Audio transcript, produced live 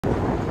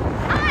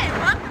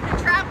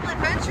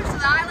Adventures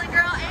of the Island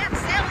Girl and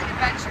Sailing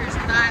Adventures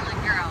of the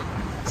Island Girl.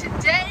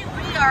 Today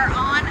we are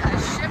on a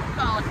ship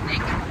called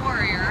Naked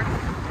Warrior.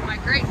 My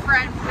great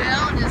friend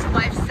Bill and his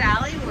wife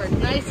Sally were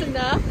nice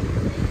enough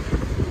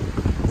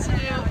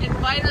to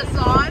invite us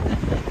on.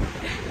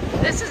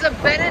 This is a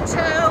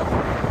Benneteau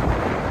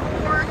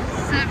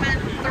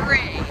 473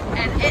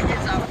 and it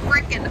is a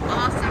freaking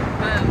awesome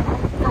boat.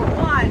 For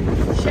one,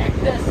 check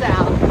this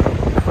out.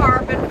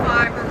 Carbon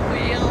fiber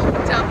wheel,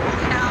 double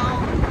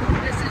helm.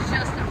 This is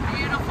just a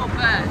beautiful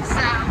boat.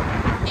 So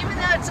even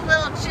though it's a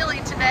little chilly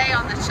today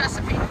on the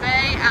Chesapeake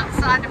Bay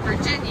outside of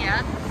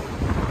Virginia,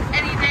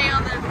 any day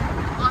on the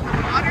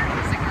water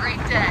is a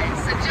great day.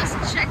 So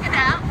just check it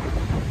out.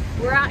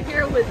 We're out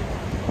here with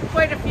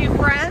quite a few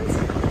friends,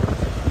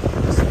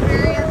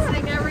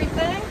 experiencing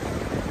everything.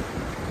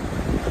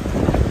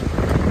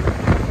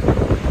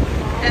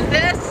 And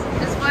this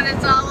is what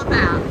it's all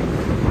about.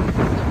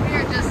 So we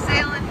are just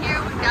sailing here.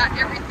 We've got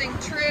everything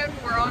trimmed.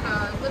 We're on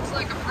a, looks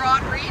like a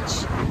broad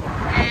reach,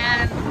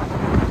 and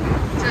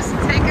just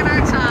taking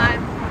our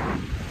time,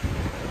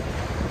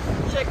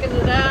 checking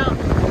it out.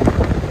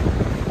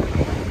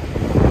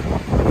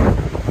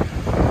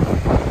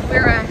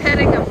 We're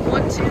heading up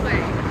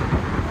 128.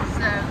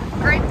 So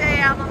great day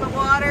out on the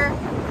water.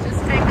 Just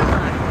take a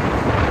look.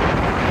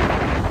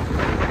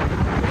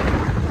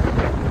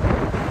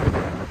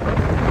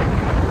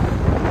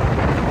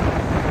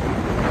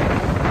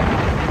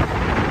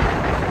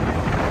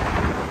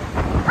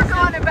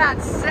 About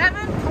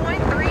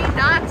 7.3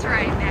 knots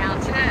right now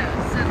too,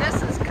 so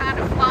this is kind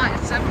of fun.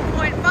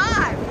 7.5,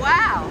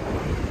 wow.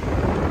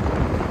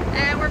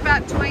 And we're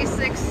about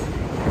 26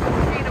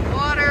 feet of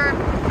water,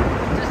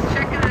 just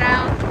checking it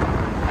out,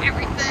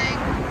 everything.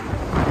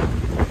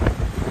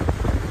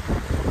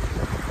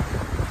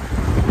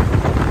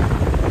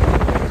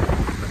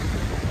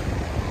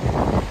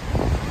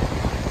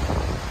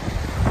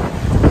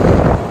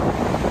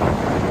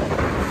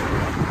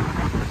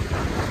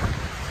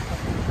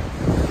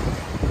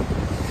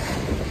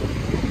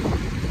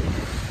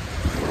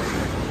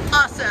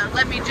 Also,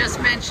 let me just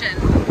mention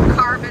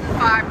carbon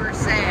fiber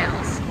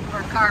sails,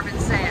 or carbon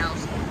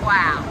sails.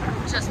 Wow,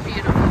 just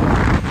beautiful.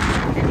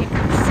 And you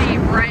can see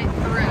right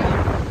through.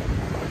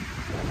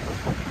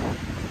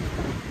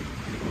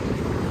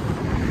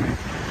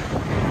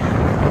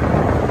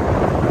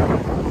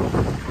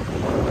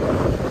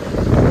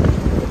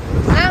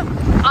 So,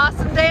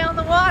 awesome day on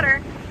the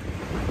water.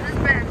 This has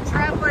been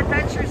Travel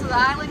Adventures of the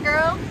Island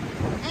Girl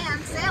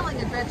and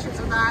Sailing Adventures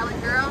of the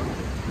Island Girl.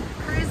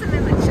 Cruising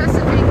in the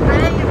Chesapeake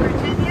Bay in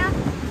Virginia.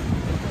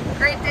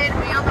 Great day to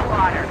be on the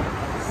water.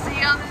 See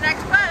you on the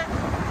next boat.